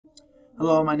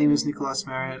Hello, my name is Nicholas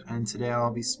Merritt, and today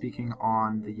I'll be speaking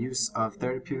on the use of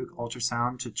therapeutic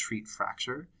ultrasound to treat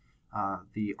fracture.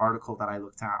 The article that I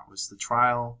looked at was the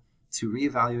trial to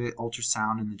reevaluate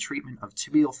ultrasound in the treatment of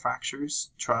tibial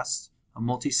fractures, TRUST, a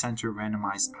multi-center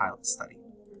randomized pilot study.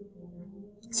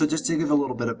 So just to give a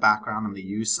little bit of background on the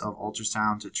use of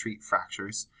ultrasound to treat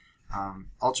fractures,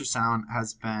 ultrasound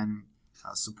has been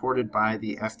supported by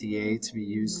the FDA to be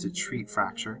used to treat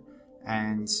fracture.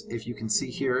 And if you can see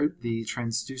here, the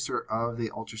transducer of the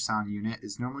ultrasound unit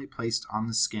is normally placed on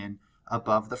the skin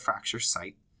above the fracture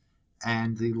site.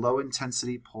 And the low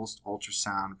intensity pulsed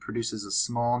ultrasound produces a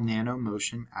small nano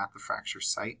motion at the fracture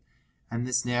site. And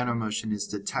this nano motion is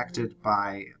detected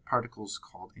by particles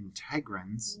called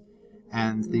integrins.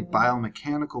 And the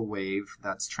biomechanical wave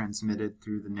that's transmitted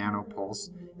through the nanopulse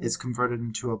is converted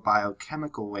into a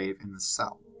biochemical wave in the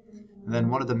cell. And then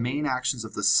one of the main actions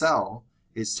of the cell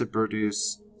is to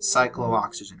produce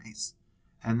cyclooxygenase.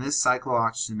 And this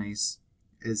cyclooxygenase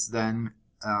is then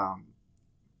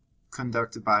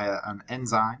conducted by an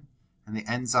enzyme, and the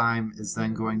enzyme is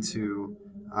then going to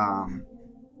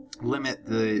limit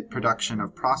the production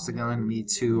of prostaglandin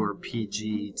Me2 or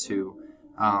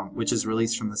PGE2, which is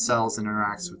released from the cells and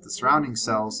interacts with the surrounding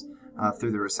cells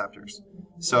through the receptors.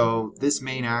 So this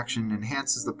main action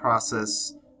enhances the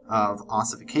process of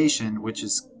ossification, which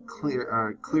is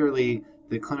clearly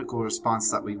the clinical response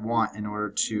that we want in order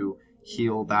to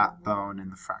heal that bone in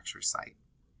the fracture site.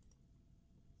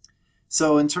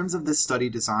 So in terms of this study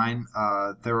design,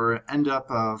 there were end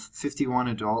up of 51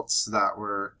 adults that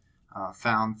were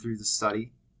found through the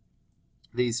study.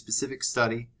 The specific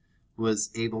study was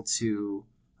able to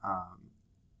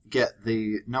get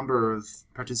the number of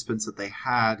participants that they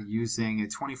had using a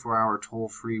 24-hour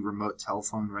toll-free remote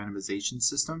telephone randomization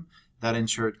system that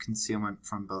ensured concealment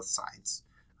from both sides.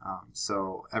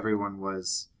 So everyone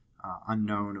was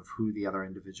unknown of who the other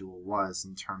individual was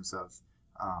in terms of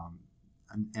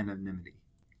anonymity.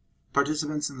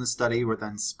 Participants in the study were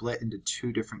then split into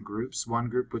two different groups. One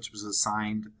group which was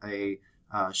assigned a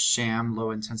sham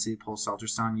low-intensity pulse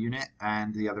ultrasound unit,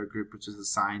 and the other group which is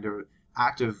assigned an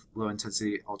active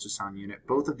low-intensity ultrasound unit.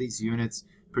 Both of these units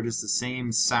produce the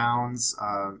same sounds,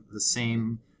 the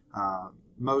same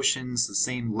motions, the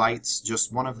same lights,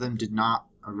 just one of them did not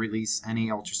release any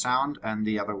ultrasound and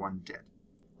the other one did.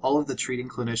 All of the treating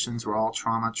clinicians were all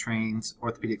trauma-trained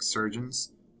orthopedic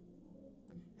surgeons,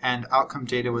 and outcome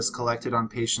data was collected on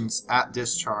patients at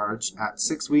discharge at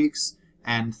 6 weeks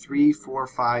and 3, 4,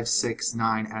 5, 6,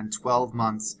 9, and 12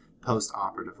 months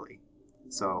post-operatively,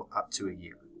 so up to a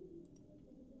year.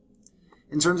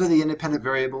 In terms of the independent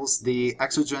variables, the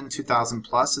Exogen 2000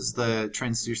 Plus is the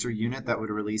transducer unit that would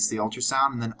release the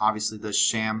ultrasound, and then obviously the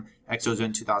sham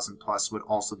Exogen 2000 Plus would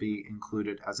also be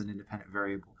included as an independent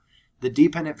variable. The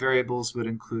dependent variables would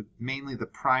include mainly the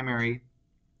primary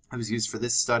that was used for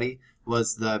this study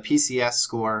was the PCS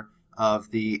score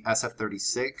of the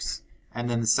SF36, and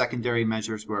then the secondary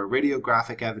measures were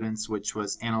radiographic evidence, which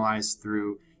was analyzed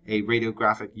through a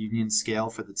radiographic union scale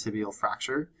for the tibial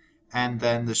fracture, and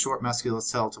then the short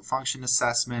musculoskeletal function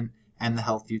assessment and the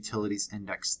Health Utilities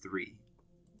Index 3.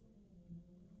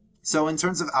 So in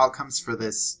terms of outcomes for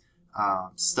this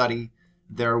study,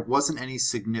 there wasn't any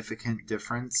significant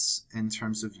difference in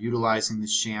terms of utilizing the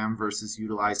sham versus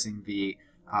utilizing the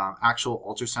actual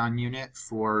ultrasound unit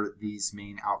for these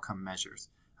main outcome measures.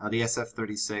 The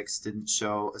SF36 didn't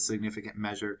show a significant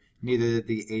measure, neither did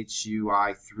the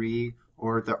HUI3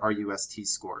 or the RUST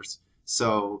scores.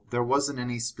 So there wasn't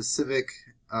any specific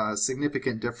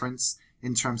significant difference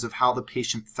in terms of how the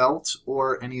patient felt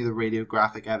or any of the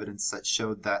radiographic evidence that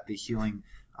showed that the healing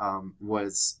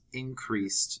was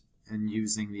increased in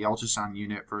using the ultrasound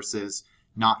unit versus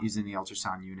not using the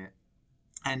ultrasound unit.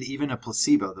 And even the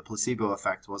placebo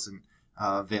effect wasn't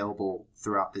available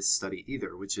throughout this study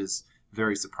either, which is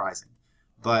very surprising.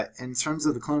 But in terms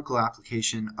of the clinical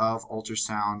application of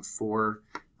ultrasound for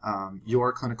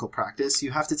your clinical practice, you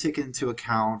have to take into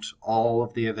account all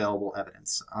of the available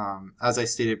evidence. As I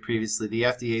stated previously, the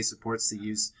FDA supports the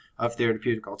use of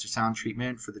therapeutic ultrasound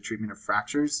treatment for the treatment of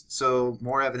fractures, so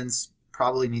more evidence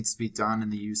probably needs to be done in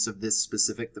the use of this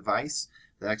specific device,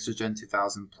 the Exogen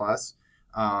 2000 Plus,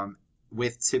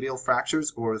 with tibial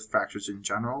fractures or with fractures in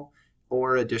general,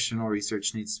 or additional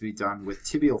research needs to be done with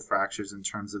tibial fractures in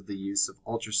terms of the use of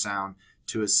ultrasound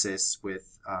to assist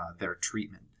with their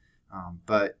treatment.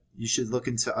 But you should look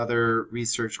into other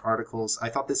research articles. I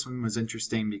thought this one was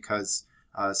interesting because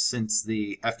since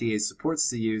the FDA supports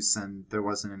the use and there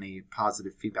wasn't any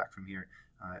positive feedback from here,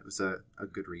 it was a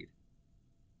good read.